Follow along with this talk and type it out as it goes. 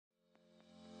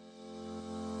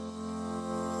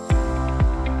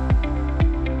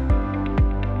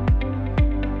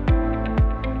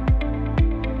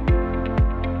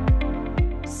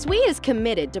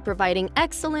committed to providing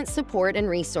excellent support and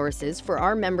resources for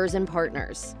our members and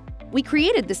partners. We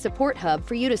created the Support Hub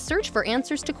for you to search for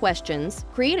answers to questions,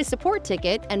 create a support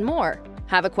ticket, and more.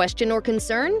 Have a question or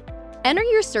concern? Enter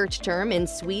your search term in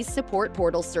SWE's support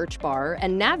portal search bar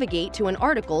and navigate to an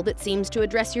article that seems to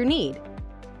address your need.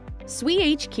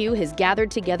 SWE HQ has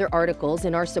gathered together articles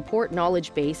in our support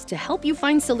knowledge base to help you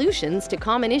find solutions to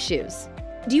common issues.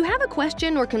 Do you have a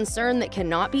question or concern that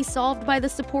cannot be solved by the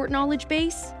support knowledge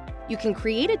base? You can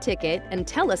create a ticket and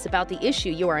tell us about the issue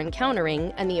you are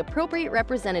encountering, and the appropriate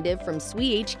representative from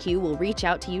SWE HQ will reach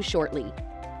out to you shortly.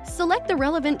 Select the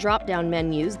relevant drop-down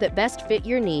menus that best fit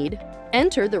your need,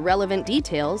 enter the relevant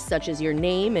details such as your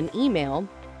name and email,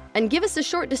 and give us a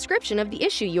short description of the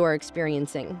issue you are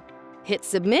experiencing. Hit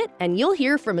submit and you'll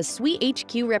hear from a SWE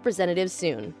HQ representative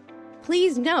soon.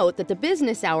 Please note that the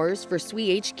business hours for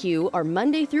SWE HQ are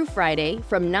Monday through Friday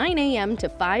from 9 a.m. to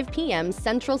 5 p.m.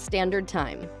 Central Standard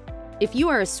Time. If you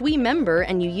are a SWE member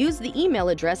and you use the email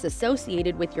address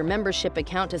associated with your membership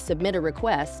account to submit a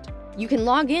request, you can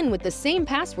log in with the same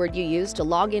password you used to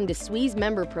log into SWE's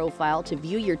member profile to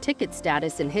view your ticket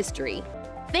status and history.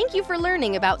 Thank you for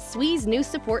learning about SWE's new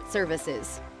support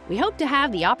services. We hope to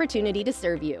have the opportunity to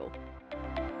serve you.